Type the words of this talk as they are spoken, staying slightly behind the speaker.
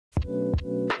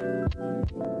Hey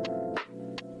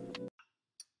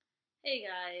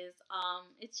guys,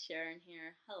 it's Sharon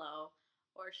here. Hello,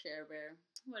 or Share Bear,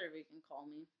 whatever you can call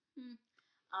me.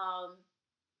 Um,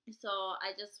 so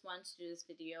I just wanted to do this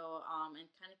video,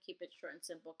 and kind of keep it short and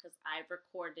simple because I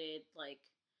recorded like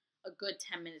a good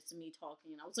 10 minutes of me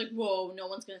talking, and I was like, whoa,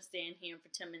 no one's gonna stand here for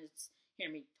 10 minutes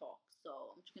hear me talk.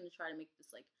 So I'm just gonna try to make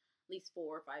this like at least 4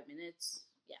 or 5 minutes.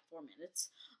 Yeah, 4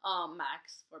 minutes,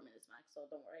 max. 4 minutes max. So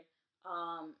don't worry.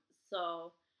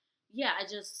 So yeah, I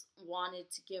just wanted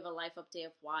to give a life update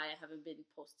of why I haven't been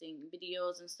posting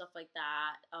videos and stuff like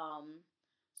that.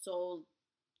 So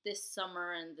this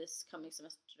summer and this coming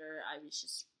semester, I was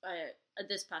just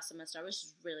this past semester I was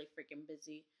just really freaking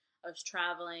busy. I was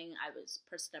traveling. I was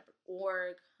president at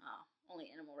org, only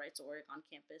animal rights org on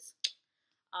campus.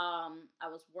 I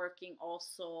was working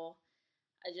also.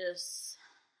 I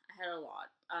had a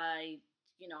lot.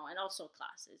 And also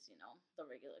classes, the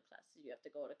regular classes. You have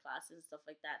to go to classes and stuff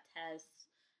like that, tests,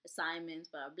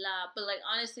 assignments, blah, blah. But, like,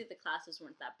 honestly, the classes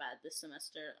weren't that bad this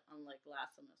semester, unlike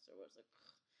last semester was like,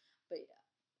 but yeah.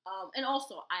 And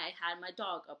also, I had my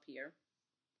dog up here.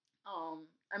 I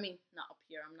mean, not up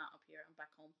here. I'm not up here. I'm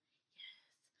back home. Yes,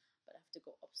 but I have to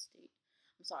go upstate.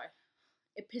 I'm sorry.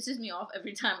 It pisses me off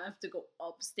every time I have to go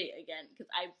upstate again because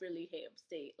I really hate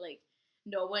upstate. Like,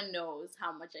 no one knows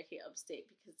how much I hate upstate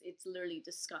because it's literally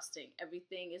disgusting.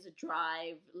 Everything is a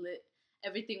drive.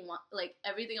 Everything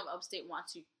of upstate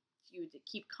wants you to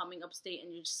keep coming upstate, and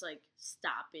you're just like,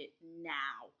 stop it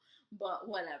now. But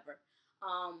whatever.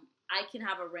 I can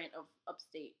have a rant of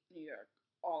upstate New York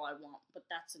all I want, but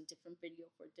that's a different video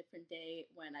for a different day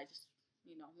when I just,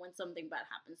 when something bad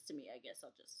happens to me, I guess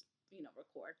I'll just,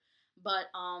 record.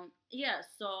 But yeah,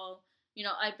 so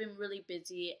I've been really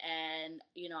busy, and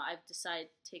I've decided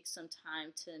to take some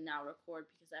time to now record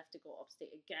because I have to go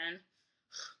upstate again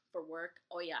for work.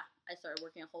 Oh yeah, I started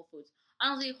working at Whole Foods.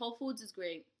 Honestly, Whole Foods is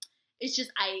great. It's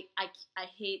just I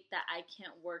hate that I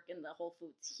can't work in the Whole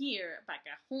Foods here back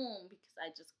at home because I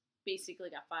just basically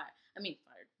got fired. I mean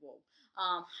fired. Whoa.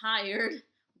 Hired.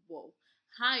 Whoa.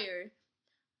 Hired.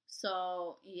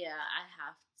 So yeah,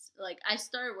 I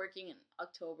started working in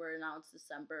October, now it's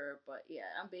December, but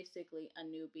yeah, I'm basically a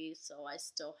newbie, so I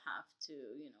still have to,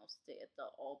 stay at the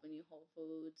Albany Whole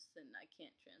Foods, and I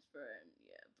can't transfer, and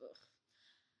yeah, but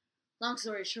long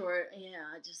story short, yeah,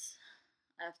 I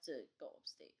have to go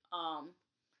upstate.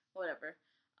 Whatever.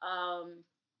 Um,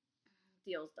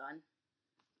 Deal's done.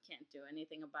 Can't do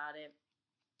anything about it.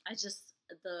 I just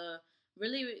the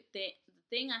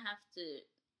thing I have to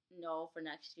know for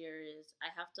next year is I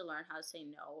have to learn how to say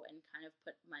no and kind of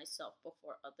put myself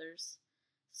before others.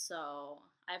 So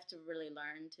I have to really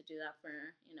learn to do that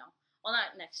for well,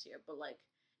 not next year, but like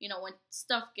when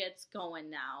stuff gets going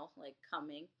now, like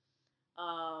coming.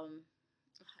 I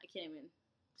can't even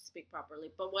speak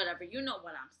properly, but whatever, you know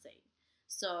what I'm saying.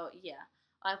 So yeah,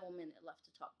 I have 1 minute left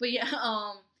to talk, but yeah,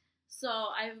 so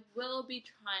I will be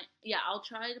trying. Yeah, I'll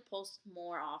try to post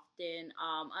more often.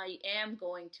 I am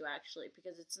going to actually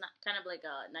because it's not kind of like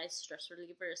a nice stress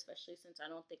reliever, especially since I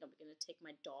don't think I'm gonna take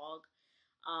my dog,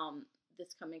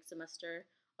 this coming semester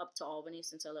up to Albany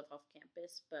since I live off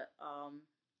campus. But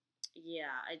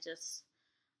yeah, I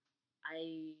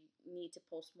need to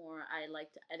post more. I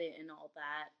like to edit and all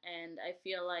that. And I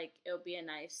feel like it'll be a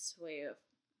nice way of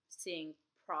seeing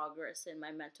progress in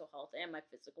my mental health and my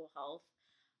physical health.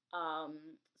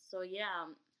 Um, so yeah,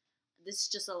 this is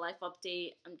just a life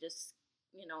update. I'm just,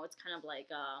 it's kind of like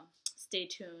stay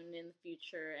tuned in the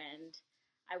future, and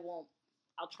I won't.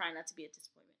 I'll try not to be a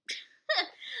disappointment.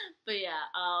 But yeah,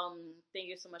 thank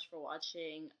you so much for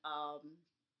watching. Oh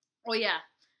yeah,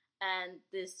 and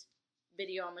this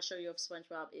video I'm gonna show you of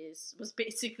SpongeBob was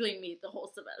basically me the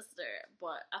whole semester.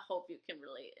 But I hope you can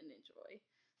relate and enjoy.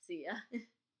 See ya.